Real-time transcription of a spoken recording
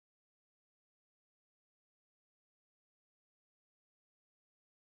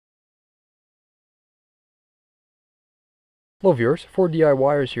Hello viewers,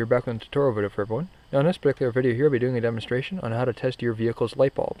 4DIYers here back on the tutorial video for everyone. Now in this particular video here I'll be doing a demonstration on how to test your vehicle's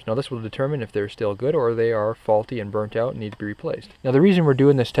light bulbs. Now this will determine if they're still good or they are faulty and burnt out and need to be replaced. Now the reason we're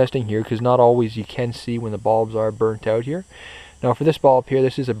doing this testing here, because not always you can see when the bulbs are burnt out here. Now for this bulb here,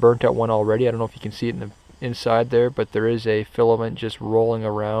 this is a burnt out one already. I don't know if you can see it in the inside there, but there is a filament just rolling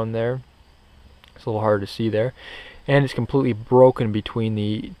around there. It's a little hard to see there. And it's completely broken between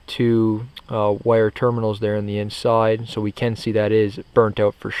the two wire terminals there on the inside, so we can see that is burnt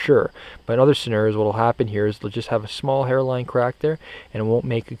out for sure. But in other scenarios, what will happen here is they'll just have a small hairline crack there and it won't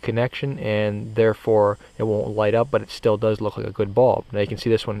make a connection, and therefore it won't light up, but it still does look like a good bulb. Now you can see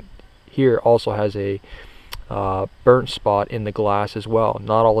this one here also has a burnt spot in the glass as well.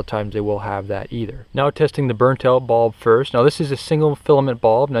 Not all the times they will have that either. Now testing the burnt out bulb first. Now this is a single filament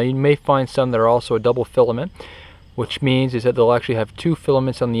bulb. Now you may find some that are also a double filament, which means is that they'll actually have two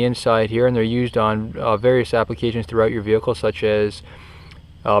filaments on the inside here, and they're used on various applications throughout your vehicle, such as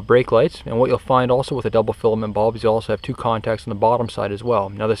brake lights. And what you'll find also with a double filament bulb is you also have two contacts on the bottom side as well.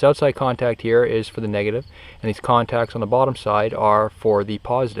 Now this outside contact here is for the negative, and these contacts on the bottom side are for the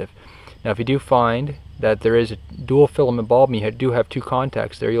positive. Now if you do find that there is a dual filament bulb and you do have two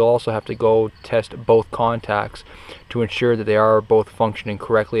contacts there, you'll also have to go test both contacts to ensure that they are both functioning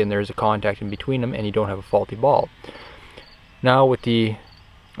correctly and there is a contact in between them and you don't have a faulty bulb. Now with the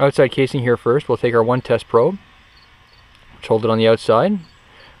outside casing here first, we'll take our one test probe, which hold it on the outside.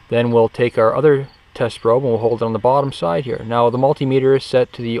 Then we'll take our other test probe and we'll hold it on the bottom side here. Now the multimeter is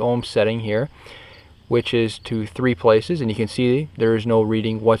set to the ohm setting here, which is to 3 places, and you can see there is no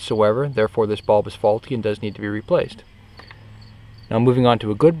reading whatsoever. Therefore this bulb is faulty and does need to be replaced. Now moving on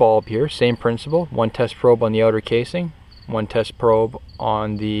to a good bulb here, same principle, one test probe on the outer casing, one test probe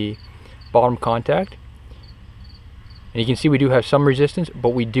on the bottom contact. And you can see we do have some resistance, but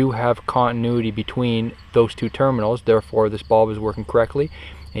we do have continuity between those two terminals. Therefore this bulb is working correctly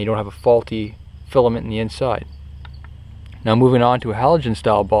and you don't have a faulty filament in the inside. Now moving on to a halogen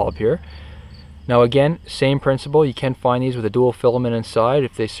style bulb here. Now again, same principle. You can find these with a dual filament inside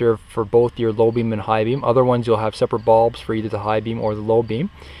if they serve for both your low beam and high beam. Other ones you'll have separate bulbs for either the high beam or the low beam.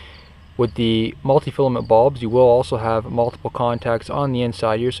 With the multi-filament bulbs, you will also have multiple contacts on the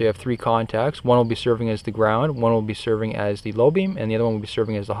inside here, so you have 3 contacts. One will be serving as the ground, one will be serving as the low beam, and the other one will be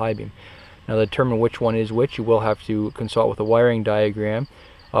serving as the high beam. Now to determine which one is which, you will have to consult with a wiring diagram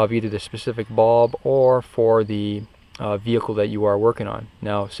of either the specific bulb or for the vehicle that you are working on.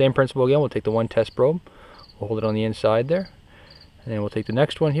 Now same principle again, we'll take the one test probe, we'll hold it on the inside there, and then we'll take the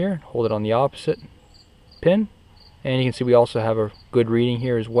next one here, hold it on the opposite pin, and you can see we also have a good reading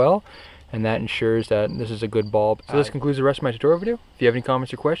here as well, and that ensures that this is a good bulb. So this concludes the rest of my tutorial video. If you have any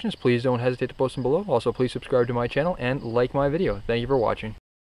comments or questions, please don't hesitate to post them below. Also please subscribe to my channel and like my video. Thank you for watching.